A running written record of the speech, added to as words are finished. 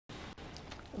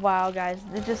Wow, guys,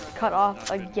 it just cut off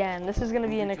again. This is going to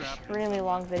be an extremely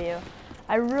long video.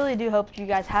 I really do hope you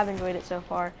guys have enjoyed it so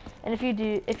far. And if you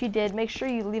did, make sure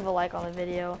you leave a like on the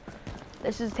video.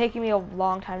 This is taking me a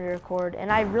long time to record,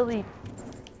 and I really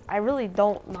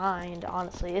don't mind,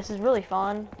 honestly. This is really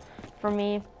fun for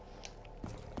me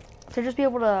to just be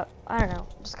able to, I don't know,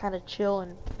 just kind of chill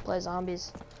and play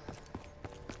zombies.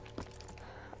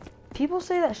 People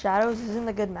say that Shadows isn't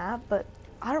a good map, but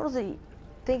I don't really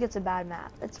think it's a bad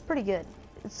map. It's pretty good.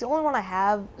 It's the only one I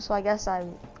have, so I guess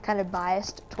I'm kind of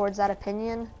biased towards that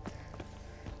opinion.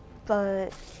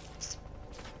 But,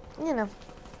 you know,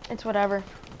 it's whatever.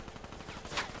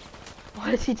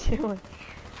 What is he doing?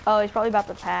 Oh, he's probably about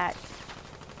to pack.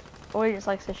 Or he just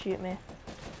likes to shoot me.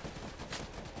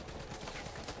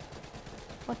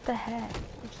 What the heck?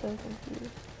 I'm so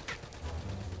confused.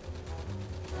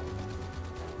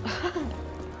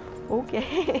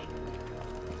 Okay.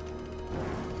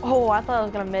 Oh, I thought I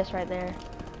was gonna miss right there.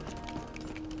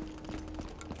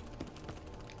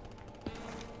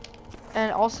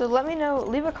 And also, let me know,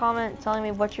 leave a comment telling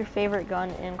me what your favorite gun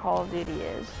in Call of Duty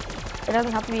is. It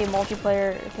doesn't have to be a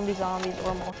multiplayer, it can be zombies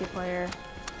or multiplayer.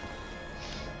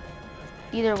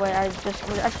 Either way, I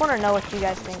just want to know what you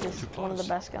guys think is one of the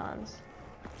best guns.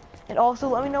 And also,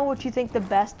 let me know what you think the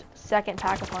best second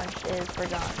Pack-a-Punch is for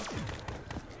guns.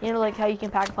 You know, like how you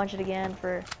can Pack-a-Punch it again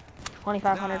for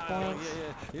 2,500 points.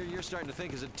 Yeah. You're starting to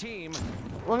think as a team.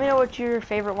 Let me know what your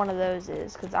favorite one of those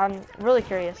is, because I'm really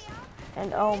curious.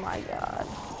 And oh my god.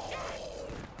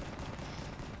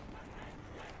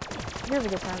 Here's a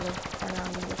good time to turn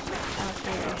around and just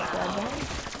absolutely shred them.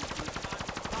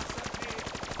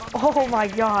 Oh my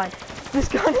god. This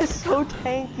gun is so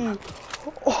tanky.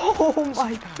 Oh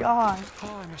my god.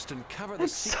 Oh, I must uncover the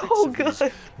It's secrets so of good.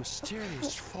 these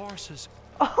mysterious forces.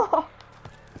 Oh.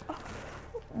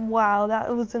 Wow,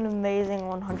 that was an amazing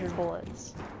 100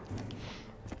 bullets.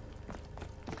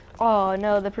 Oh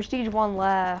no, the Prestige one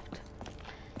left.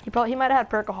 He might have had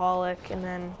Perkaholic and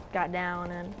then got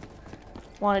down and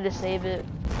wanted to save it.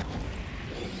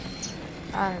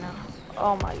 I don't know.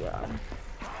 Oh my god.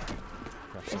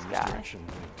 This guy.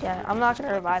 Yeah, I'm not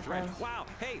gonna revive him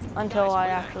until I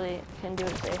actually can do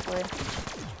it safely.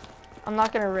 I'm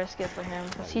not gonna risk it for him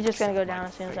because he's just gonna go down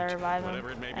as soon as I revive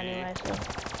him anyway. So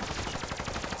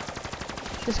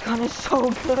this gun is so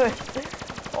good.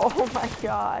 Oh my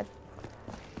god.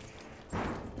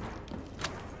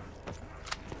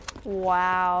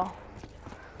 Wow.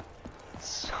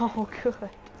 So good.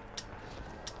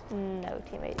 No,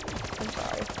 teammate. I'm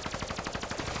sorry.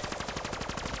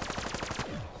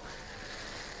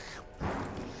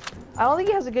 I don't think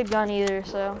he has a good gun either,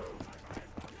 so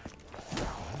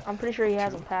I'm pretty sure he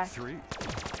hasn't packed. Look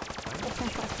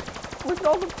at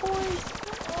all the points.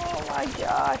 Oh my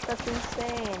gosh, that's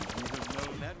insane.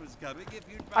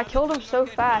 I killed him so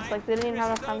fast, like they didn't even have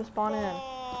enough time to spawn in.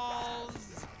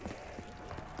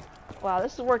 Wow,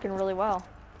 this is working really well.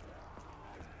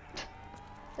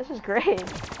 This is great.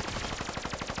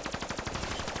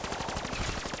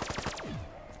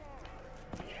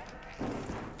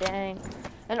 Dang.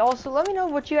 And also, let me know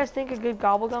what you guys think a good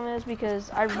gobblegum is,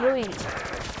 because I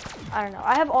don't know.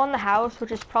 I have On the House,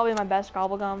 which is probably my best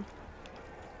gobblegum.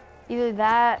 Either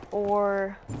that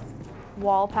or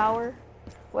Wall Power,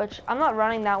 which I'm not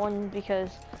running that one because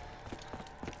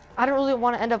I don't really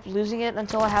want to end up losing it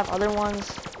until I have other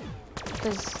ones,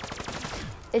 because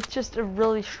it's just a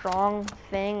really strong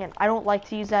thing, and I don't like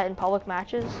to use that in public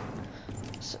matches.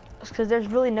 Because there's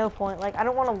really no point. Like, I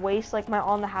don't want to waste like my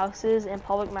On the Houses in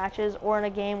public matches or in a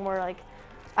game where like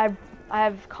I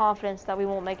have confidence that we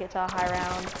won't make it to a high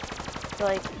round. So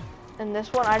like in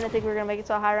this one, I didn't think we were gonna make it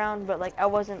to a high round, but like I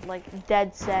wasn't like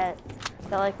dead set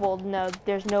that like, well, no,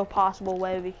 there's no possible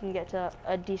way we can get to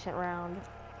a decent round.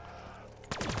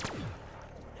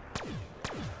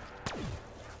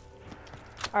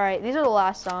 All right, these are the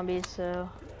last zombies, so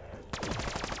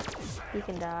you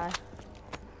can die.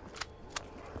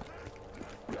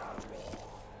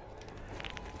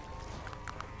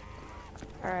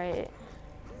 Alright.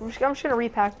 I'm just gonna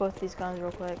repack both these guns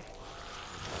real quick.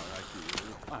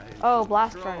 Oh,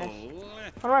 Blast Furnace.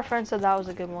 One of my friends said that was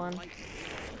a good one.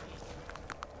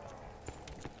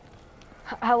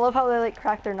 I love how they like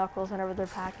crack their knuckles whenever they're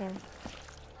packing.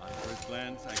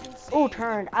 Oh,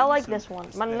 turned. I like this one.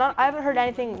 I haven't heard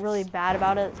anything really bad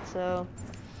about it, so.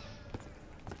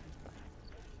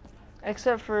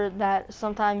 Except for that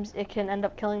sometimes it can end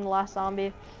up killing the last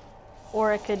zombie.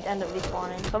 Or it could end up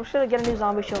despawning. So I'm just gonna get a new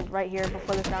zombie shield right here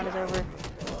before this round is over.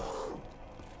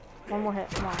 One more hit,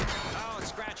 come on. Oh, it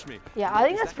scratched me. Yeah, I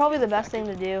think that's probably the best thing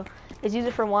to do, is use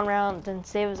it for one round, then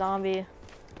save a zombie.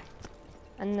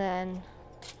 And then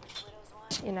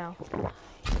you know,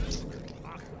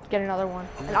 get another one.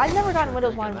 And I've never gotten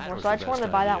Widow's Wine before, so I just wanted to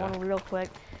buy that one real quick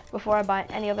before I buy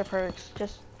any other perks,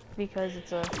 just because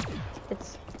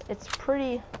it's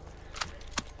pretty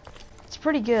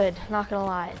good, not gonna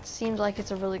lie. It seems like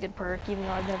it's a really good perk, even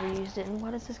though I've never used it. And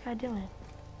what is this guy doing?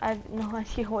 I have no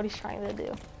idea what he's trying to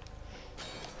do.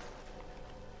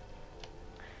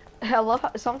 I love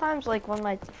how sometimes, like, when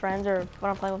my friends or when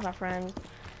I'm playing with my friends,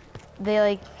 they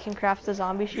like can craft the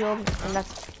zombie shield, and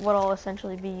that's what I'll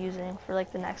essentially be using for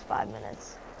like the next 5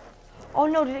 minutes. Oh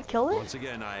no, did it kill it? Once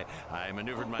again, I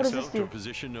maneuvered What does this myself to do? a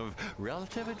position of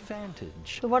relative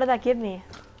advantage. So what did that give me?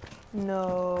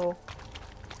 No.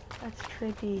 That's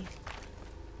trippy.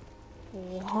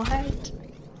 What?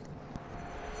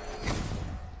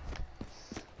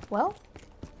 Well,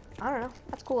 I don't know.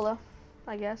 That's cool though,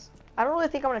 I guess. I don't really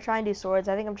think I'm gonna try and do swords.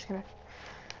 I think I'm just gonna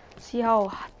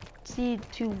see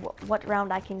to what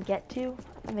round I can get to.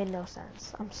 That made no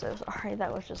sense. I'm so sorry.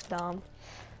 That was just dumb.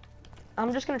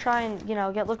 I'm just gonna try and, you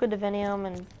know, get Liquid Divinium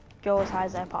and go as high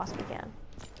as I possibly can.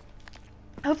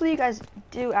 Hopefully you guys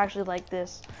do actually like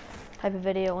this type of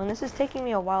video, and this is taking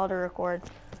me a while to record,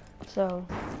 so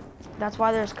that's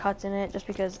why there's cuts in it, just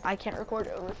because I can't record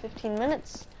over 15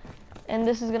 minutes, and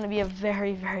this is going to be a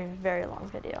very, very, very long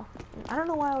video. I don't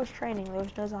know why I was training. There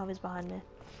was no zombies behind me.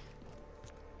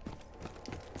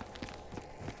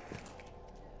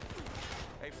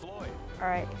 Hey, Floyd.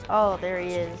 Alright. Oh, there he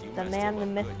is. The man, the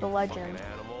myth, the legend.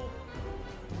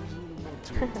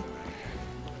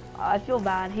 I feel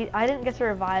bad. I didn't get to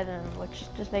revive him, which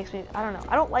just makes me, I don't know.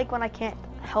 I don't like when I can't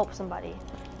help somebody.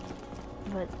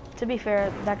 But to be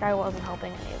fair, that guy wasn't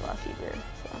helping any of us either,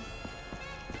 so.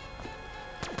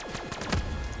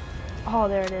 Oh,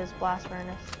 there it is, Blast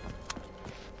Furnace.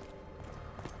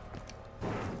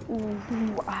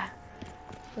 Ooh,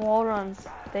 wall runs,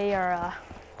 they are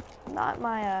not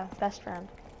my best friend.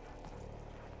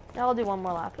 Now I'll do one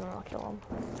more lap and then I'll kill him.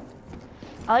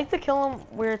 I like to kill them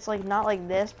where it's like not like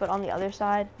this, but on the other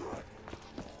side,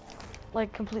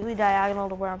 like completely diagonal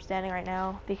to where I'm standing right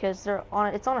now, because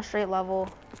it's on a straight level.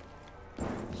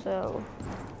 So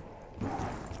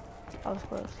that was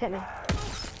close. Hit me.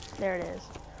 There it is.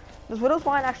 Does Widow's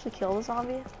Wine actually kill the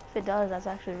zombie? If it does, that's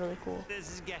actually really cool.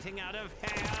 This is getting out of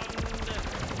hand.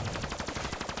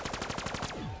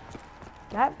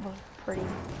 That was pretty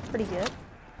good.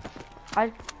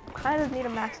 I kind of need a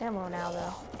max ammo now,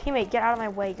 though. Teammate, get out of my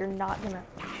way. You're not gonna...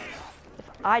 If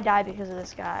I die because of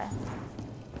this guy...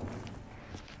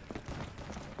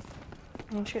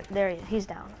 There he is. He's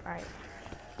down. Alright.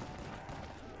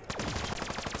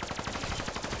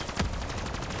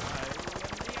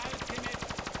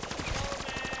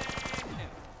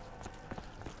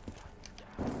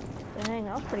 Dang,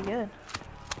 that was pretty good.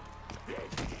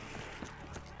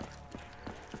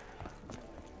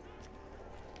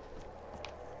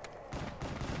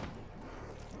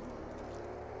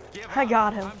 I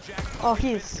got him. Oh,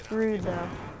 he is screwed though.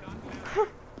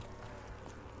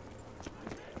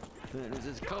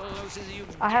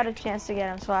 I had a chance to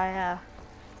get him, so I,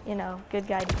 you know, good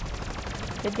guy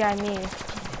me.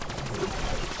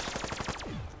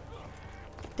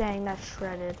 Dang, that's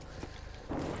shredded.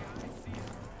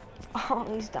 Oh,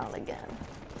 he's down again.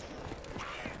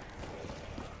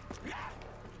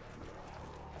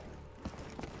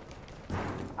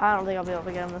 I don't think I'll be able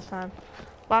to get him this time.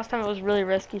 Last time it was really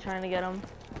risky trying to get him.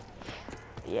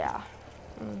 Yeah.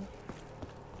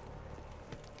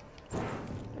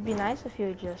 It'd be nice if you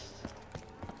would just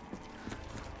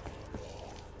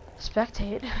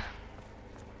spectate.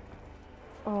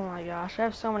 Oh my gosh, I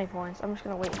have so many points. I'm just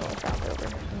gonna wait until this round's over,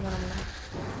 and then I'm gonna...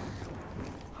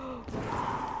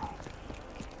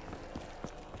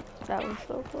 That was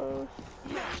so close.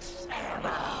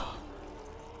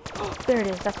 There it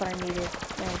is, that's what I needed.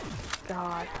 Thank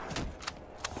God.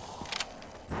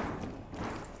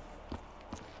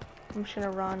 I'm just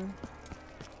gonna run.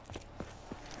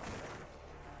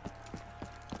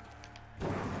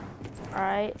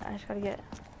 Alright, I just gotta get...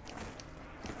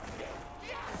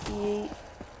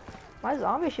 My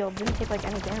zombie shield didn't take like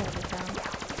any damage this round.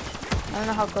 I don't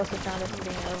know how close this round is to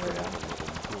being over though.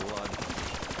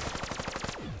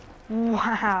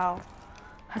 Wow.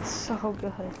 That's so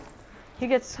good. You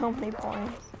get so many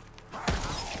points.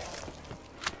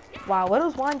 Wow,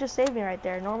 Widow's Wine just saved me right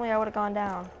there. Normally I would have gone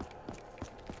down.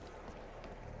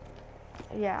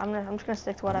 Yeah, I'm just gonna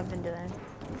stick to what I've been doing.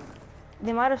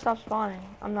 They might have stopped spawning.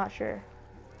 I'm not sure.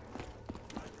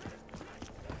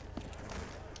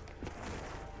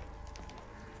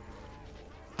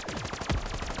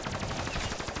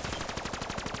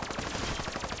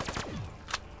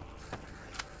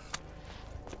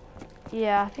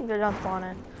 Yeah, I think they're done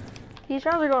spawning. these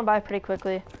rounds are going by pretty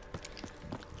quickly.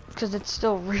 Because it's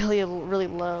still really, really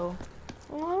low.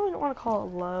 Well, I wouldn't want to call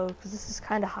it low, because this is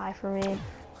kind of high for me.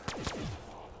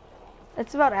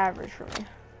 It's about average for me.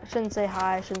 I shouldn't say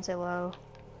high, I shouldn't say low.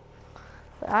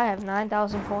 But I have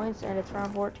 9,000 points, and it's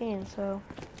round 14, so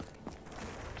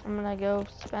I'm gonna go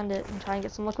spend it and try and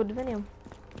get some liquid divinium.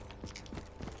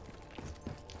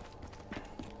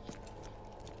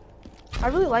 I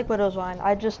really like Widow's Wine.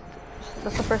 That's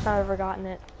the first time I've ever gotten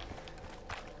it.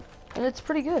 And it's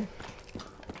pretty good.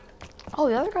 Oh,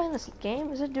 the other guy in this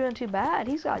game isn't doing too bad.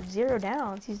 He's got 0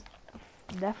 downs. He's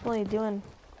definitely doing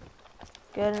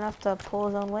good enough to pull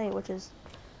his own weight, which is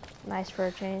nice for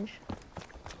a change.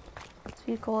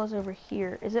 Speed Cola's over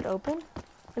here. Is it open?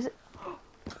 Is it?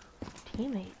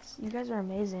 Teammates, you guys are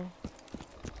amazing.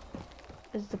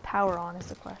 Is the power on is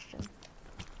the question.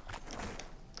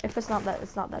 If it's not that,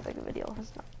 it's not that big of a deal.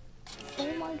 It's not.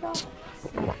 Oh my god.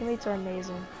 My teammates are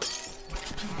amazing.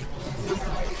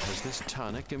 Is this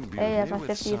tonic imbued Hey, that's my with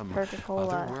 50th some Perca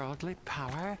Cola. otherworldly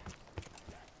power?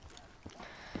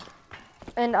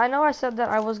 And I know I said that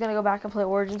I was gonna go back and play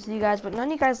Origins with you guys, but none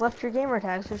of you guys left your gamer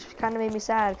tags, which kind of made me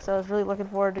sad because I was really looking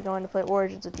forward to going to play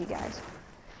Origins with you guys.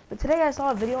 But today I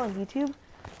saw a video on YouTube,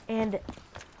 and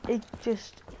it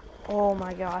just, oh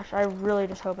my gosh, I really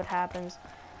just hope it happens.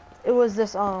 It was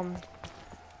this,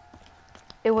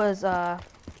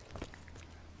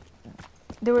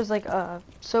 there was like a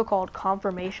so-called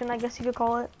confirmation, I guess you could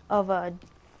call it, of a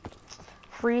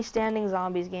freestanding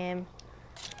zombies game.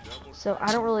 So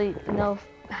I don't really know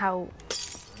how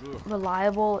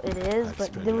reliable it is,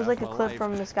 but there was like a clip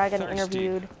from this guy getting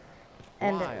interviewed,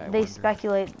 and they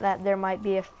speculate that there might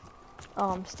be a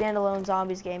standalone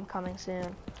zombies game coming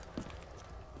soon.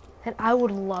 And I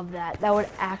would love that. That would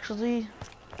actually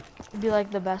be like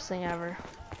the best thing ever.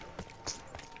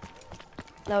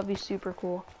 That would be super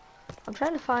cool. I'm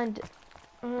trying to find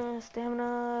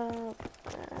stamina.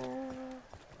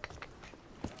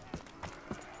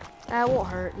 It won't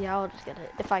hurt. Yeah, I'll just get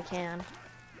it if I can.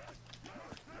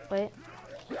 Wait.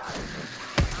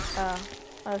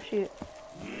 Oh shoot.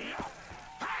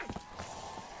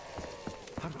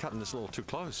 I'm cutting this a little too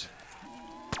close.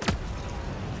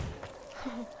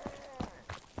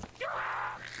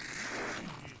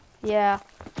 Yeah.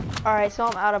 All right, so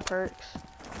I'm out of perks.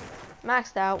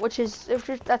 Maxed out, which is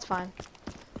that's fine.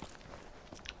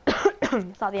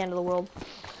 It's not the end of the world.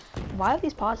 Why have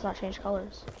these pods not changed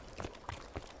colors?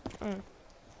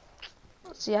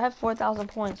 Let's see, I have 4,000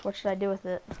 points. What should I do with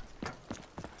it?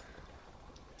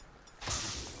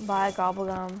 Buy a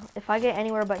gobblegum. If I get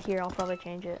anywhere but here, I'll probably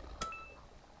change it.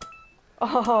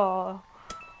 Oh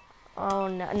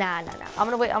no, nah. I'm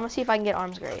gonna wait. I'm gonna see if I can get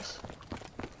Arms Grace.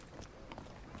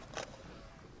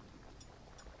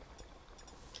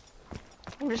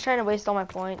 I'm just trying to waste all my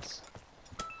points.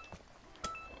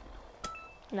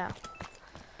 No.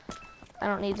 I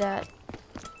don't need that.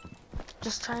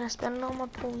 Just trying to spend all my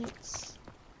points.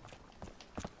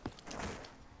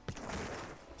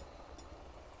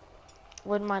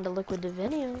 Wouldn't mind a liquid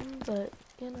divinium, but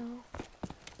you know.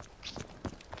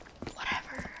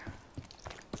 Whatever.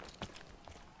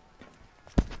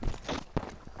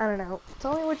 I don't know.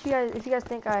 Tell me what you guys, if you guys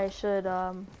think I should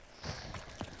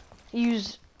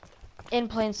use in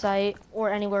plain sight or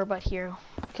anywhere but here,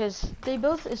 because they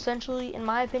both essentially, in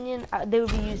my opinion, they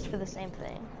would be used for the same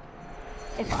thing.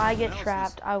 If I get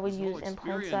trapped, I would use in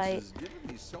plain sight,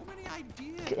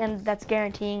 and that's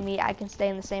guaranteeing me I can stay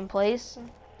in the same place,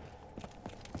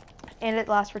 and it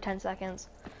lasts for 10 seconds.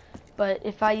 But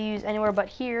if I use anywhere but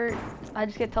here, I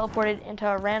just get teleported into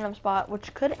a random spot,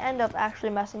 which could end up actually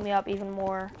messing me up even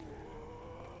more.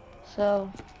 So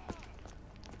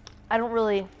I don't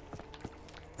really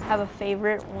have a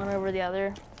favorite one over the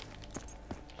other.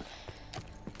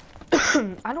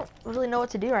 I don't really know what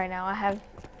to do right now. I have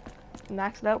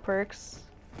maxed out perks.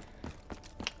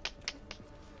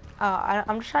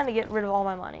 I'm just trying to get rid of all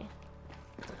my money.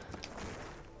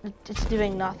 It's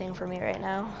doing nothing for me right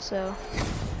now, so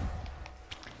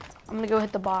I'm gonna go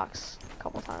hit the box a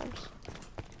couple times.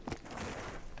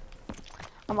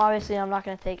 Obviously I'm not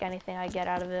gonna take anything I get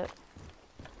out of it,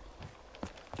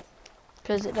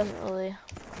 because it doesn't really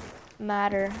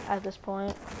matter at this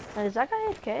point. And is that guy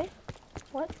AFK?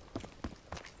 What?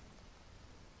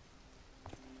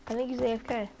 I think he's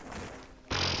AFK.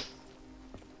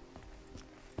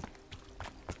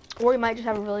 Or he might just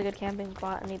have a really good camping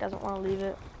spot and he doesn't want to leave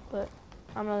it, but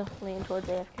I'm gonna lean towards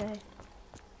AFK.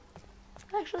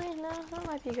 Actually, no, that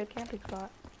might be a good camping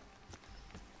spot.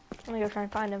 Let me go try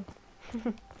and find him.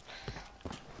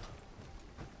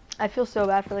 I feel so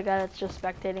bad for the guy that's just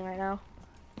spectating right now.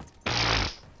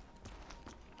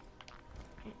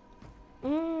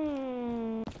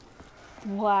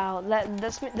 Wow,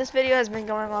 this video has been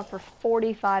going on for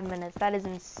 45 minutes. That is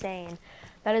insane.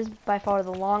 That is by far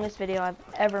the longest video I've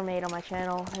ever made on my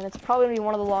channel, and it's probably gonna be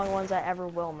one of the long ones I ever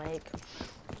will make.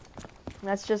 And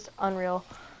that's just unreal.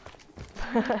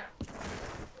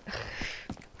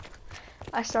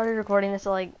 I started recording this at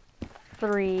like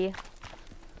 3,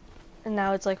 and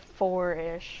now it's like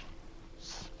 4-ish.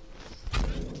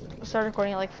 I started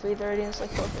recording at like 3:30, and it's like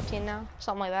 4:15 now,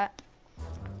 something like that.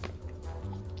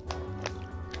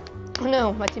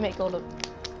 No, my teammate killed him.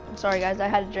 I'm sorry guys, I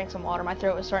had to drink some water. My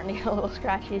throat was starting to get a little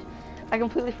scratchy. I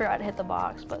completely forgot to hit the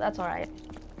box, but that's alright.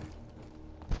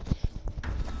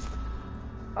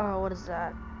 Oh, what is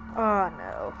that? Oh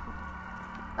no.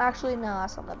 Actually, no,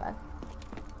 that's not that bad.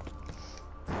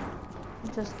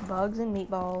 Just bugs and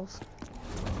meatballs.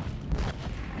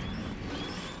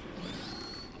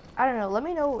 I don't know, let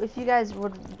me know if you guys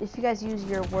use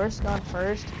your worst gun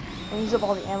first and use up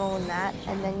all the ammo in that,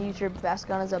 and then use your best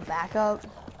gun as a backup.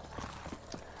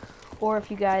 Or if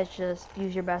you guys just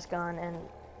use your best gun and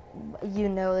you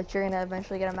know that you're gonna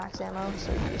eventually get a max ammo,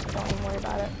 so you just don't even worry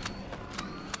about it.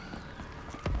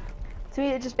 To me,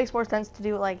 it just makes more sense to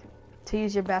do like to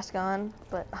use your best gun,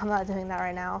 but I'm not doing that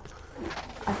right now.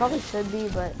 I probably should be,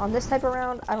 but on this type of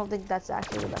round, I don't think that's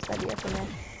actually the best idea for me.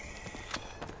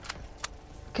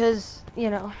 Cause you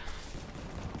know,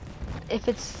 if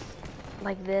it's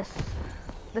like this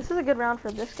is a good round for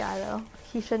this guy though.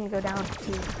 He shouldn't go down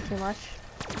too much.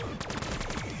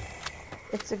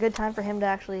 It's a good time for him to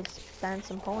actually spend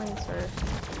some points or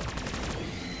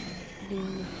be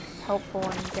helpful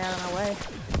and get out of my way.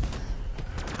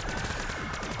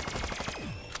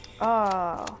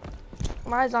 Oh,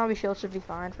 my zombie shield should be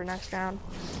fine for next round.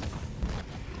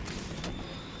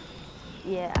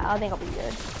 Yeah, I think I'll be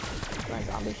good. My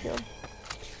zombie shield.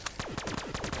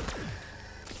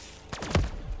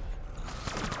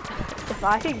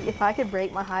 If I could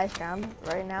break my highest round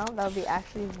right now, that would be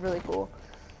actually really cool.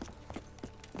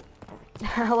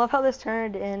 I love how this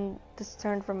turned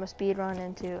from a speed run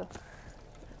into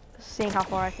seeing how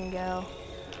far I can go.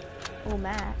 Oh,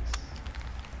 Max.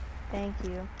 Thank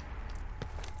you.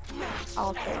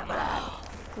 I'll take that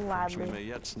gladly. We may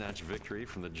yet snatch victory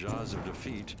from the jaws of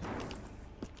defeat.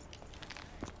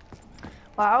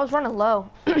 Well, I was running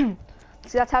low.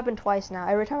 See, that's happened twice now.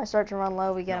 Every time I start to run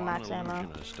low, we get a max ammo.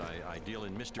 I deal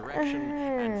in misdirection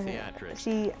and theatrics.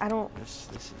 See, I don't. This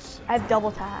is, I have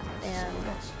double tap, and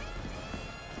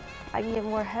I can get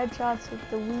more headshots with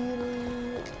the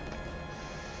wheel.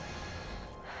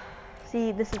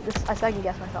 See, this. I second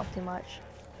guess myself too much.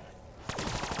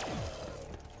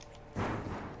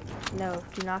 No,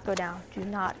 do not go down. Do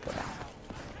not go down.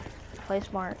 Play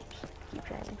smart. Just keep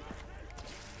training.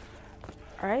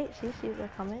 Alright, see, they're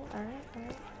coming.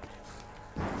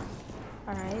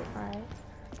 Alright.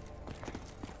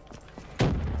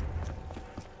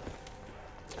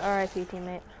 R.I.P.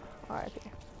 teammate. R.I.P.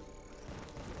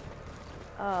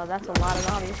 Oh, that's a lot of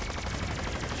zombies.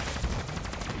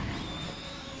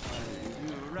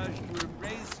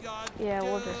 Yeah,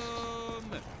 we'll just...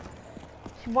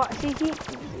 See,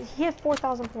 he had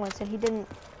 4,000 points and he didn't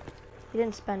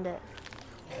spend it.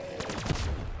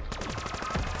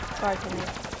 Sorry,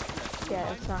 teammate.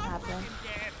 Yeah, it's not happening.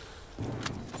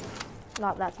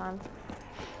 Not that time.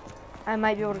 I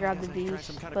might be able to grab the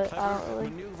beast, but I don't really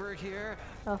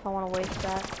know if I want to waste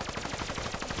that.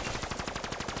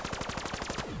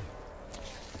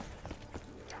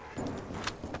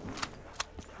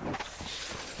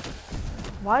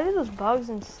 Why do those bugs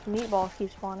and meatballs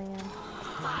keep spawning in?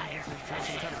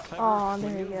 Oh,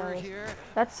 there he goes.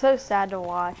 That's so sad to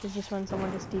watch. It's just when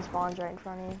someone just despawns right in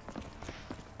front of you.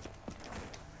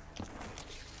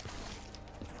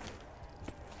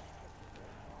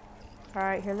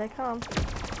 Alright, here they come.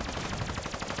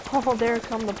 Oh, there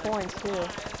come the points, too.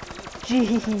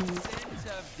 Jeez.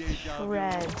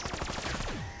 Shreds.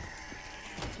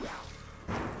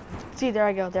 See, there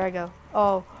I go.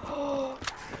 Oh.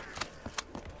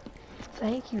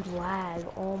 Thank you, lag.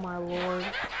 Oh my lord.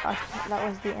 That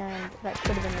was the end. That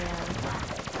should have been the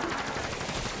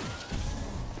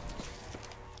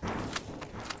end.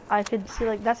 I could see,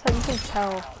 like, that's how you can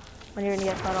tell when you're gonna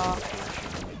get cut off.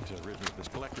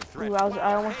 Ooh,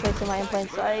 I almost wasted my in plain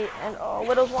sight. And oh,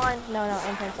 Widow's Wine. No,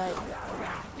 in plain sight.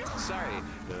 Sorry,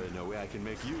 no way I can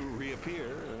make you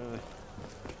reappear.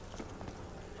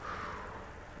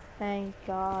 Thank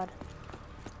God.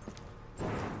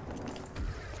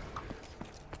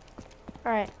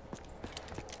 Alright.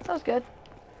 That was good.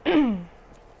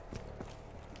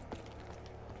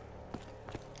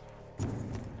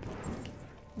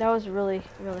 That was really,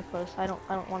 really close. I don't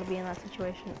want to be in that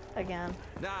situation again.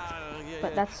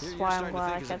 But that's why I'm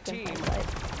glad I kept in plain sight.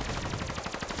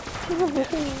 Wow.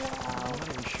 I'm not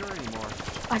even sure anymore.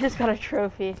 I just got a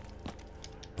trophy.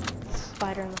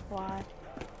 Spider and the fly.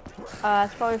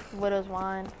 It's probably for Widow's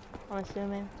Wine, I'm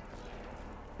assuming.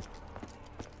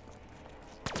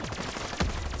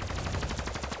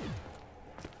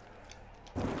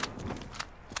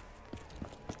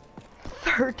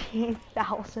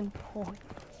 $13,000 points.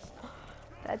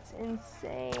 That's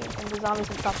insane. And the zombies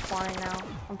have stopped spawning now,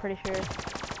 I'm pretty sure.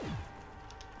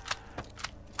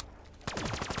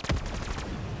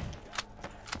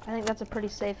 I think that's a pretty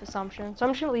safe assumption. So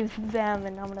I'm just gonna leave them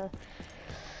and I'm gonna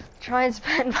try and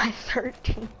spend my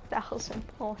 13,000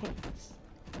 points.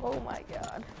 Oh my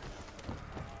god.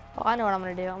 Oh, I know what I'm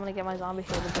gonna do. I'm gonna get my zombie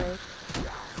shield to break.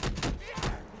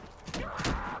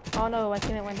 Oh no, my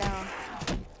teammate went down.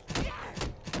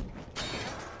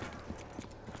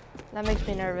 That makes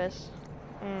me nervous.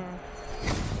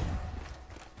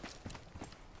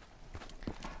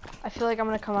 I feel like I'm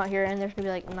gonna come out here and there's gonna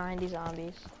be like 90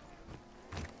 zombies.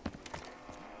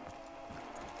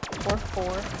 Or 4.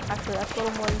 Actually, that's a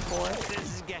little more than 4.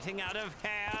 This is getting out of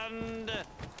hand.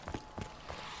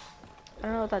 I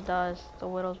don't know what that does, the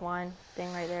Widow's Wine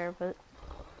thing right there, but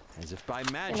As if by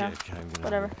magic, you know, I'm gonna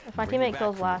whatever. If my bring you teammate back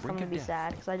kills from the last, I'm brink gonna of be death.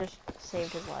 sad because I just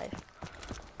saved his life.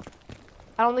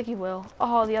 I don't think he will.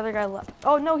 Oh, the other guy left.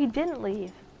 Oh no, he didn't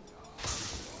leave.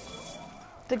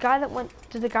 The guy that went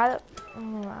to the guy that.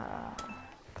 Ow.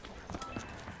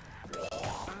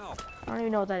 I don't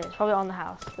even know what that is. Probably on the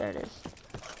house. There it is.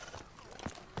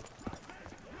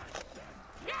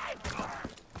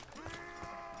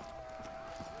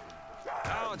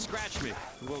 Oh, it scratched me.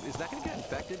 Well, is that gonna get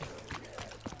infected?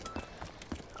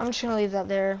 I'm just gonna leave that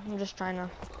there. I'm just trying to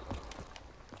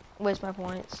waste my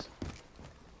points.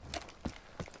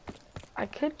 I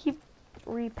could keep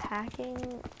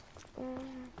repacking.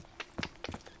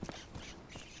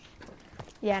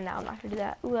 Yeah, no, I'm not gonna do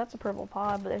that. Ooh, that's a purple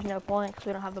pod, but there's no point because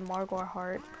we don't have the Margor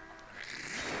heart.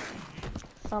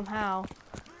 Somehow,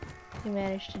 we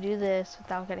managed to do this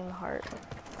without getting the heart.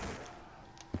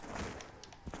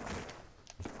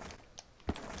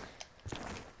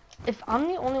 If I'm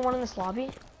the only one in this lobby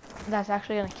that's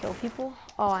actually gonna kill people,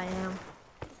 oh, I am.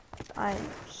 I am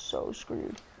so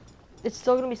screwed. It's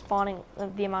still gonna be spawning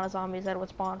the amount of zombies that it would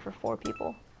spawn for 4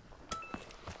 people.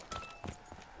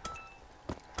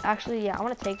 Actually, yeah, I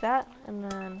want to take that, and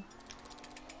then...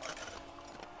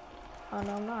 Oh,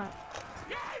 no, I'm not.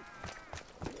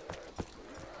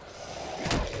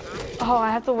 Oh, I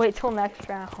have to wait till next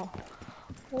round.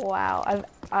 Wow,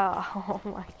 oh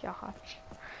my gosh.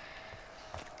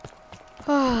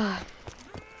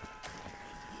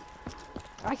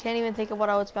 I can't even think of what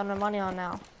I would spend my money on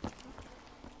now.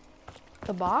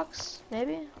 The box,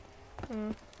 maybe?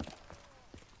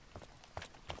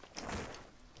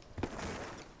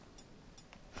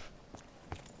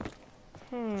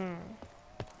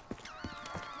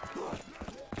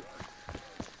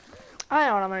 I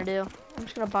know what I'm gonna do. I'm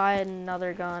just gonna buy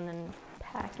another gun and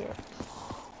pack it.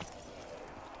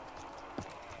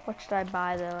 What should I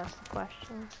buy though, that's the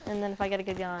question. And then if I get a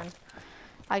good gun,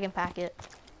 I can pack it.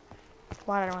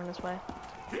 Why did I run this way?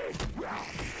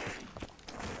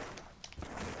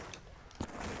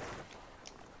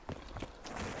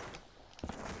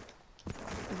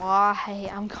 Why?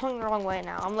 I'm going the wrong way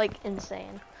now. I'm like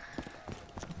insane.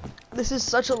 This is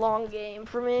such a long game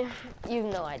for me. You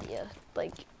have no idea.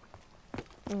 Like,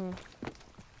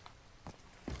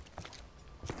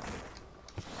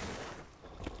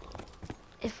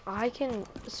 if I can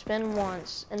spin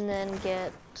once and then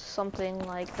get something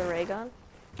like the ray gun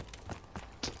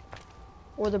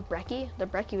or the brecci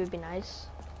would be nice.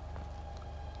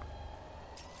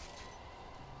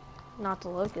 Not the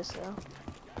locust though.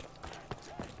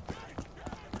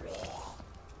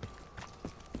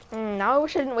 Now I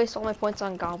wish I didn't waste all my points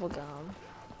on Gobblegum.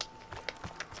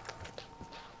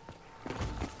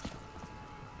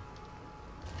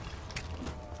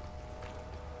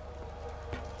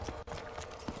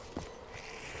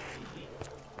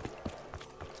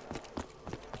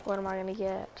 What am I gonna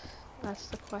get? That's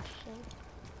the question.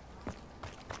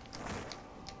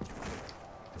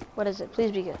 What is it?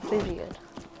 Please be good. Please be good.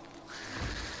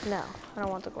 No, I don't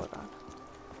want the Gorgon.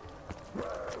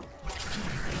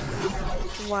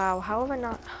 Wow, how have I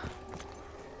not...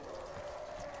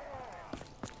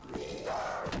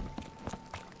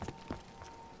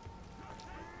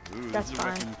 That's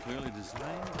fine. Clearly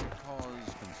designed to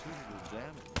cause considerable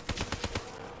damage.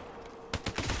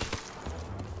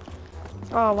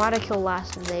 Oh, why'd I kill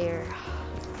last there?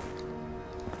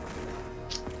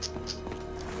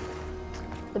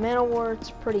 The Man of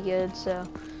War's pretty good, so...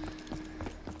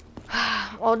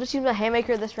 I'll just use my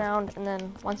haymaker this round, and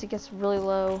then once it gets really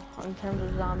low in terms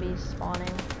of zombies spawning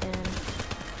in.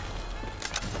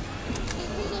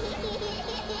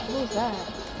 What was that?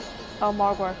 Oh,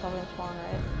 Margwar's probably gonna spawn,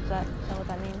 right? Is that what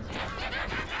that means?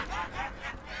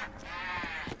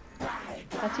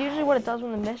 That's usually what it does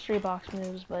when the mystery box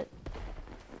moves, but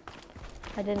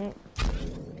I didn't.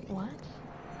 What?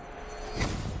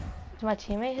 Did my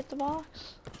teammate hit the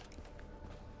box?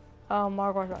 Oh,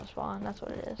 Margwar's about to spawn. That's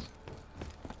what it is.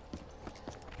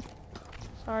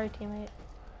 Sorry, teammate.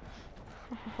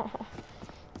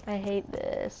 I hate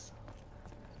this.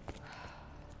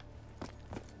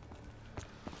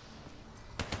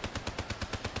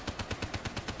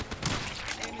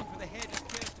 Aiming for the head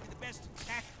appears to be the best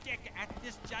tactic at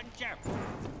this juncture.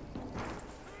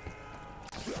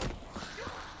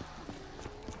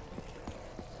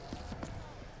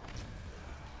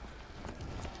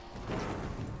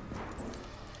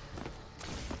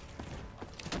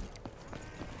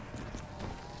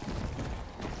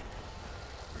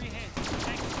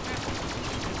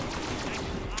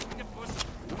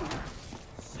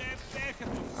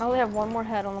 I only have one more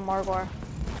head on the Margwar.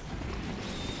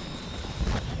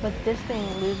 But this thing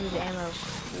loses ammo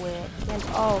quick. And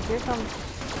oh, here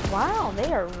comes... Wow,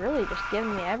 they are really just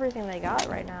giving me everything they got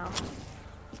right now.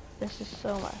 This is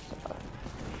so messed up.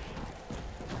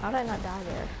 How did I not die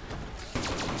there?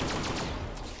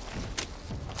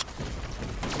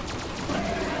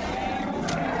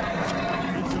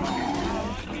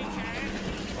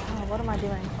 Oh, what am I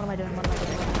doing? What am I doing? What am I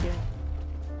doing? What am I doing?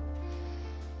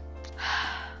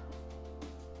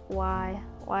 Why?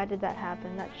 Why did that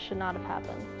happen? That should not have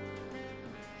happened.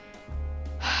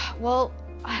 Well,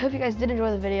 I hope you guys did enjoy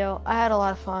the video. I had a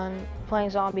lot of fun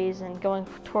playing zombies and going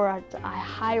toward a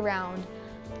high round.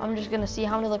 I'm just gonna see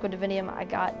how many liquid divinium I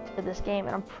got for this game,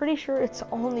 and I'm pretty sure it's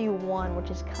only one, which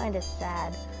is kind of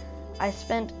sad. I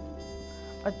spent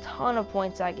a ton of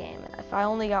points that game, and if I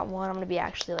only got one, I'm gonna be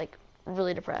actually like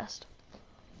really depressed.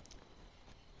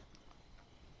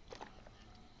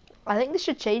 I think they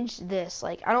should change this.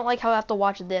 Like, I don't like how I have to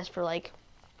watch this for like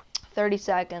 30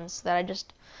 seconds. That I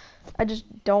just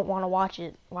don't want to watch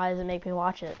it. Why does it make me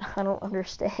watch it? I don't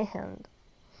understand.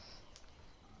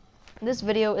 This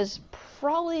video is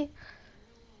probably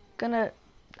gonna...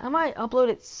 I might upload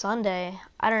it Sunday.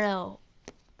 I don't know.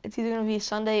 It's either gonna be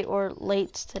Sunday or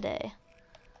late today.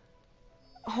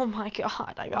 Oh my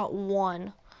god, I got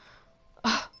one.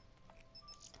 Ugh.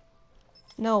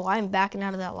 No, I'm backing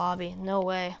out of that lobby. No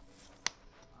way.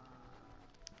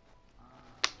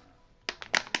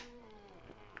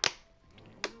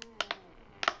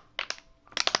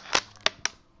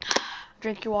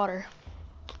 Drink your water.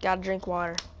 Gotta drink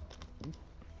water.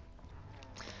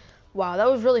 Wow, that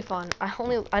was really fun. I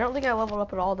don't think I leveled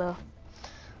up at all though.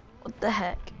 What the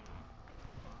heck?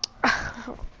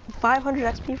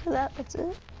 500 XP for that? That's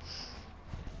it?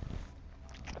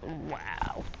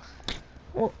 Wow.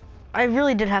 Well, I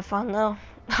really did have fun though.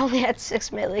 I only had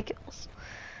 6 melee kills.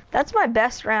 That's my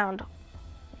best round.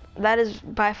 That is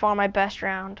by far my best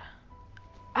round.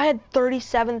 I had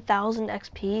 37,000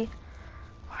 XP.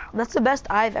 Wow, that's the best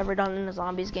I've ever done in a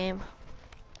zombies game.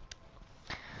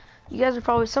 You guys are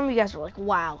probably, some of you guys are like,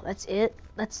 wow, that's it?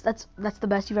 That's the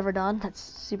best you've ever done? That's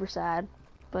super sad.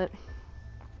 But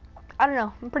I don't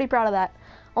know, I'm pretty proud of that.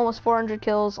 Almost 400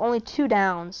 kills, only 2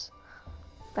 downs.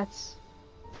 That's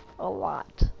a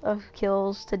lot of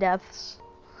kills to deaths.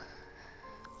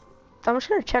 I'm just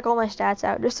gonna check all my stats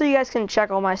out, just so you guys can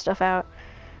check all my stuff out.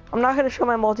 I'm not gonna show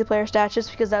my multiplayer stats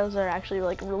just because those are actually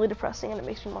like really depressing and it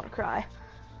makes me want to cry.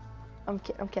 I'm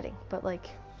kidding, but like,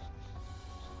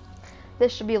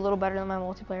 this should be a little better than my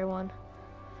multiplayer one.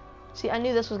 See, I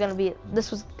knew this was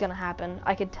gonna happen.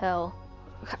 I could tell.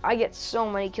 I get so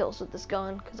many kills with this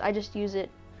gun because I just use it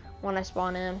when I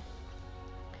spawn in.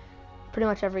 Pretty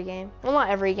much every game. Well, not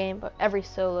every game, but every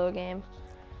solo game.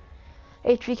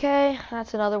 HVK,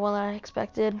 that's another one that I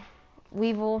expected.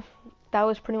 Weevil, that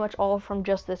was pretty much all from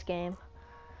just this game.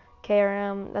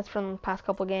 KRM, that's from the past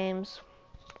couple games.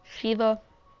 Shiva,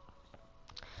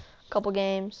 couple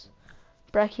games.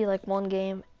 Brecci, like 1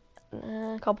 game.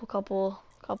 Couple.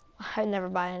 I'd never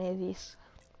buy any of these.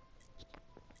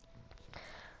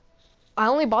 I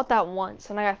only bought that once,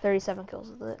 and I got 37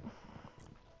 kills with it.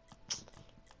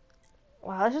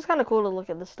 Wow, that's just kind of cool to look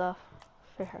at this stuff.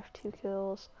 Fair, 2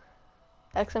 kills.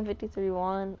 XM53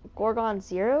 1. Gorgon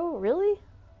 0? Really?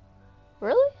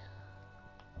 Really?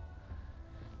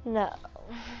 No.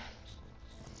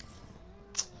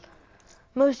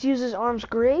 Most uses Arms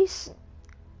Grace?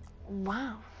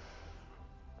 Wow.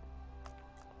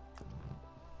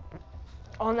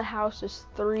 On the house is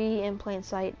 3. In plain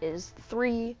sight is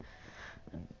 3.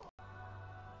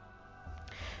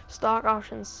 Stock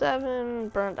option 7,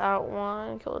 burnt out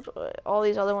 1, killjoy. All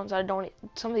these other ones I don't.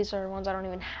 Some of these are ones I don't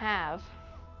even have.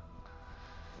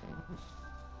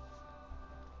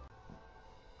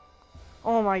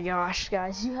 Oh my gosh,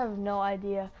 guys, you have no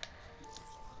idea.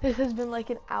 This has been like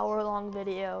an hour-long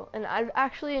video, and I've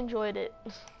actually enjoyed it.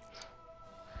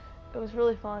 It was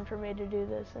really fun for me to do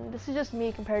this, and this is just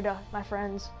me compared to my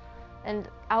friends. And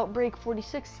Outbreak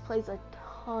 46 plays a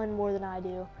ton more than I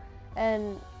do,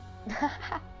 and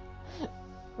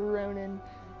Ronan,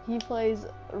 he plays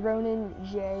Ronan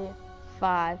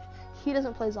J5. He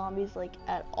doesn't play zombies like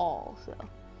at all, so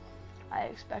I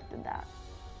expected that.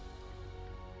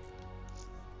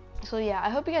 So yeah, I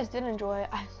hope you guys did enjoy.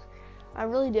 I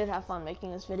really did have fun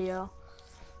making this video,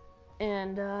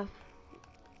 and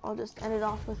I'll just end it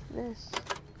off with this,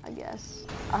 I guess.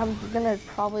 I'm gonna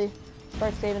probably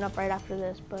start saving up right after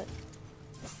this, but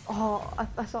oh,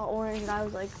 I saw orange and I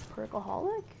was like,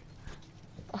 Perkaholic?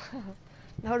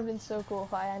 That would have been so cool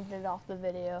if I ended off the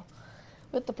video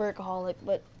with the Perkaholic,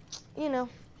 but you know,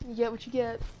 you get what you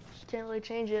get. You can't really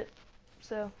change it.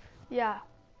 So yeah,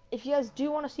 if you guys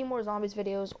do want to see more zombies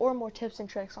videos or more tips and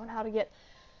tricks on how to get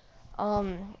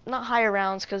not higher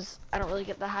rounds, because I don't really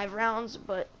get the high rounds,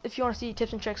 but if you want to see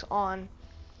tips and tricks on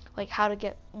like how to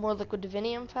get more liquid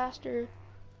divinium faster,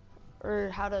 or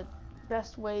how to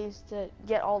best ways to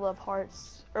get all the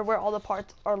parts, or where all the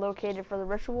parts are located for the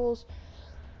rituals,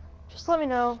 just let me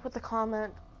know with a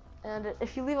comment. And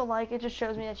if you leave a like, it just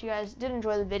shows me that you guys did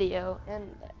enjoy the video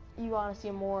and you want to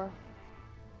see more.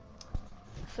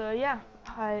 So yeah,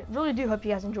 I really do hope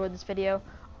you guys enjoyed this video,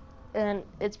 and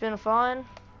it's been fun.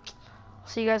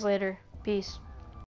 See you guys later. Peace.